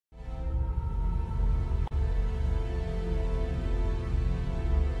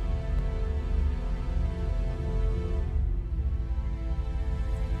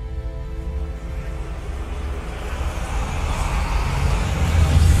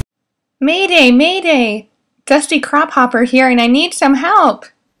Mayday, mayday! Dusty Crophopper here and I need some help!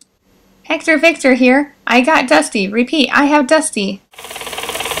 Hector Vector here. I got Dusty. Repeat, I have Dusty.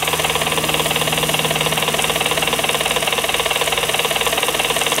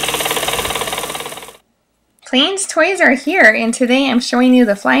 Plane's toys are here and today I'm showing you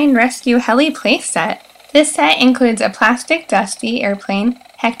the Flying Rescue Heli Playset. This set includes a plastic Dusty airplane,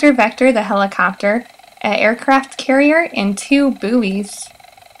 Hector Vector the helicopter, an aircraft carrier, and 2 buoys.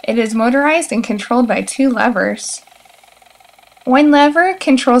 It is motorized and controlled by 2 levers. One lever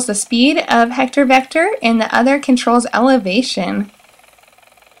controls the speed of Hector Vector and the other controls elevation.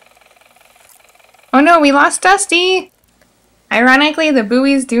 Oh no, we lost Dusty! Ironically, the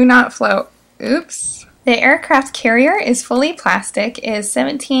buoys do not float. Oops. The aircraft carrier is fully plastic, is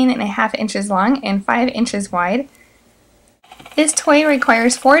 17.5 inches long and 5 inches wide. This toy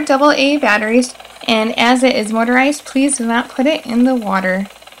requires 4 AA batteries, and as it is motorized, please do not put it in the water.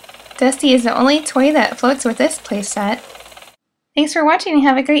 Dusty is the only toy that floats with this playset. Thanks for watching and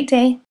have a great day.